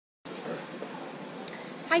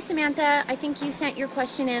Hi Samantha, I think you sent your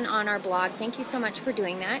question in on our blog. Thank you so much for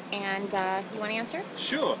doing that. And you want to answer?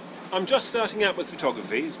 Sure. I'm just starting out with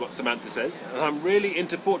photography, is what Samantha says, and I'm really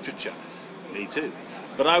into portraiture. Me too.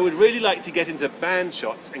 But I would really like to get into band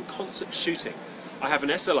shots and concert shooting. I have an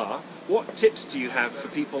SLR. What tips do you have for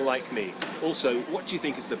people like me? Also, what do you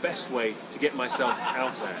think is the best way to get myself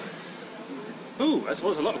out there? Ooh, there's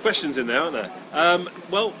a lot of questions in there, aren't there?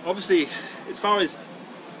 Well, obviously, as far as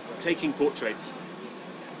taking portraits,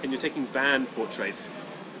 and you're taking band portraits,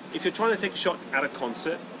 if you're trying to take shots at a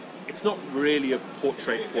concert, it's not really a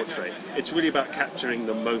portrait. It's really about capturing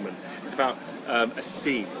the moment. It's about a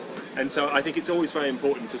scene. And so I think it's always very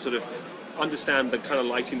important to sort of understand the kind of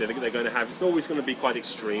lighting that they're going to have. It's always going to be quite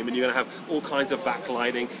extreme, and you're going to have all kinds of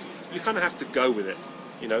backlighting. You kind of have to go with it,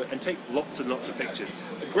 you know, and take lots and lots of pictures.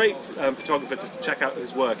 A great photographer to check out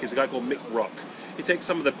his work is a guy called Mick Rock. He takes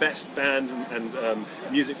some of the best band and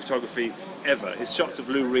music photography ever. His shots of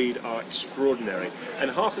Lou Reed are extraordinary. And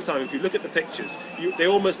half the time, if you look at the pictures, they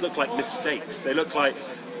almost look like mistakes. They look like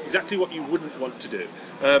exactly what you wouldn't want to do.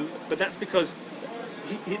 But that's because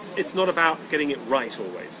it's not about getting it right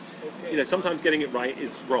always. You know, sometimes getting it right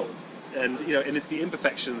is wrong. And you know, and it's the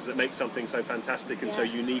imperfections that make something so fantastic and so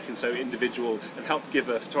unique and so individual, and help give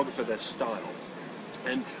a photographer their style.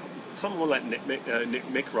 And someone like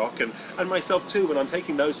Mick Rock and myself too, when I'm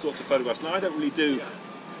taking those sorts of photographs. Now, I don't really do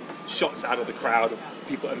shots out of the crowd of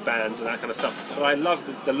people and bands and that kind of stuff, but I love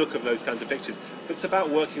the look of those kinds of pictures. But it's about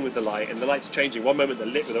working with the light, and the light's changing. One moment they're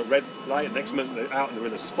lit with a red light, the next moment they're out and they're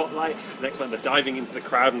in a spotlight, the next moment they're diving into the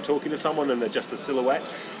crowd and talking to someone and they're just a silhouette.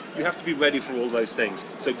 You have to be ready for all those things.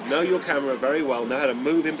 So know your camera very well, know how to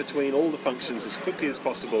move in between all the functions as quickly as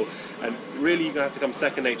possible, and really you're going to have to come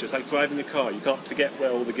second nature. It's like driving a car. You can't forget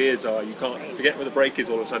where all the gears are, you can't forget where the brake is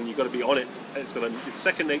all of a sudden. You've got to be on it. It's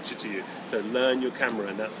second nature to you. So learn your camera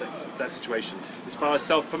in that situation. As far as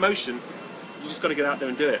self-promotion, you just got to get out there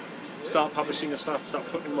and do it. Start publishing your stuff, start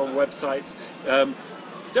putting them on websites.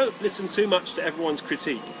 Don't listen too much to everyone's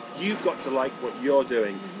critique. You've got to like what you're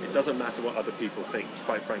doing. It doesn't matter what other people think,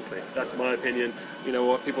 quite frankly. That's my opinion. You know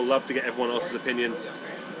what? People love to get everyone else's opinion.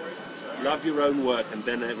 Love your own work, and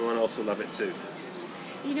then everyone else will love it too.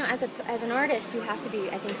 You know, as an artist, you have to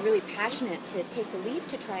be, I think, really passionate to take the leap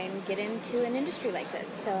to try and get into an industry like this.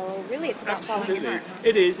 So really, it's about following your heart.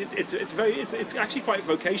 It is. It's actually quite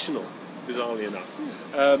vocational, bizarrely enough.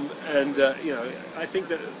 You know, I think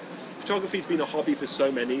that photography's been a hobby for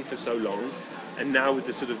so many for so long, and now with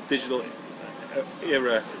the sort of digital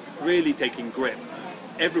era really taking grip,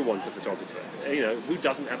 everyone's a photographer. You know, who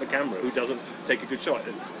doesn't have a camera? Who doesn't take a good shot?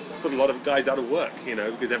 It's put a lot of guys out of work, you know,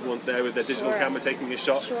 because everyone's there with their digital camera taking a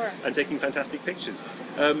shot and taking fantastic pictures.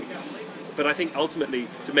 But I think ultimately,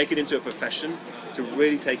 to make it into a profession, to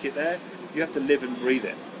really take it there, you have to live and breathe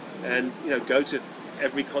it, and you know, go to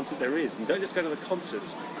every concert there is, and don't just go to the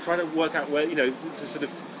concerts. Try to work out where, you know, to sort of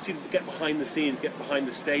get behind the scenes, get behind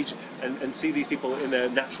the stage, and see these people in their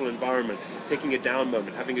natural environment, taking a down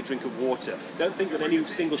moment, having a drink of water. Don't think that any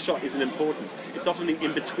single shot isn't important. It's often the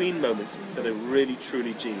in-between moments that are really,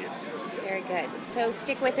 truly genius. Very good. So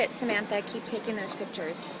stick with it, Samantha. Keep taking those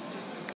pictures.